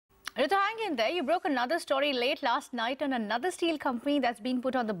Ritu, hang in there. You broke another story late last night on another steel company that's been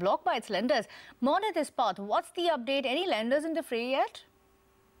put on the block by its lenders. Monnet Ispat, what's the update? Any lenders in the fray yet?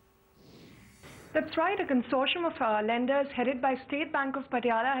 That's right. A consortium of lenders headed by State Bank of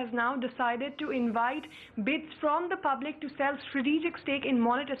Patiala has now decided to invite bids from the public to sell strategic stake in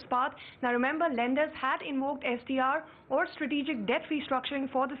Monnet Ispat. Now remember, lenders had invoked SDR or strategic debt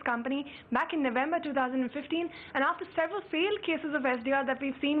restructuring for this company back in November 2015, and after several failed cases of SDR that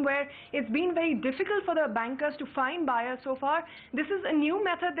we've seen where it's been very difficult for the bankers to find buyers so far, this is a new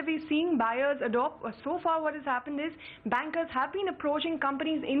method that we've seen buyers adopt. So far what has happened is bankers have been approaching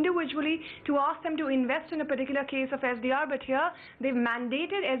companies individually to ask them to invest in a particular case of SDR, but here they've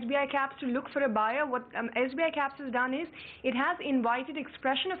mandated SBI Caps to look for a buyer. What SBI Caps has done is it has invited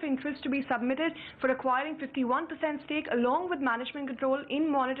expression of interest to be submitted for acquiring 51% stake along with management control in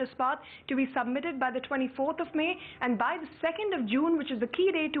Monnet Ispat to be submitted by the 24th of May, and by the 2nd of June, which is the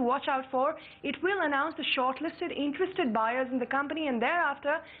key date to watch out for, it will announce the shortlisted interested buyers in the company, and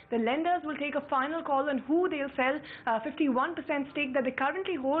thereafter the lenders will take a final call on who they'll sell 51% stake that they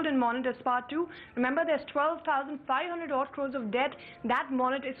currently hold in Monnet Ispat to. Remember, there's 12,500 odd crores of debt that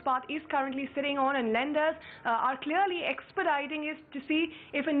Monnet Ispat is currently sitting on, and lenders are clearly expediting it to see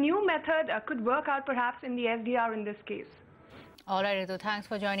if a new method could work out perhaps in the SDR in this case. All right, Ritu, thanks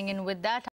for joining in with that.